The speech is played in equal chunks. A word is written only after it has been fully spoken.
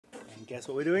guess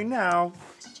what we're doing now?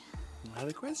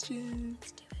 Another question.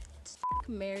 Let's do it.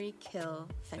 Marry, kill,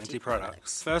 Fenty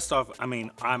products. First off, I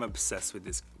mean, I'm obsessed with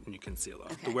this new concealer.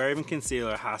 Okay. The Wear Even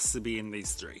concealer has to be in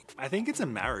these three. I think it's a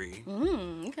marry.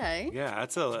 Okay. Yeah,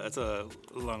 it's a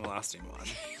long-lasting one.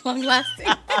 Long-lasting.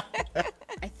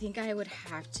 I think I would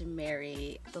have to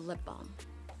marry the lip balm.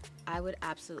 I would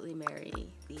absolutely marry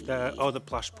the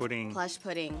plush pudding. Plush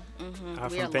pudding. From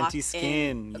Fenty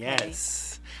Skin. Okay.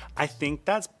 Yes. I think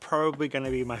that's probably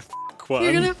gonna be my one.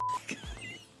 You're gonna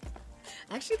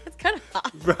Actually, that's kind of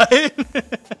hot. Right?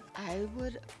 I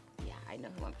would. Yeah, I know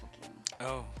who I'm fucking.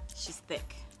 Oh. She's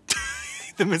thick.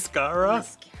 The mascara?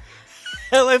 Mascara.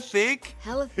 Hella thick?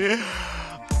 Hella thick.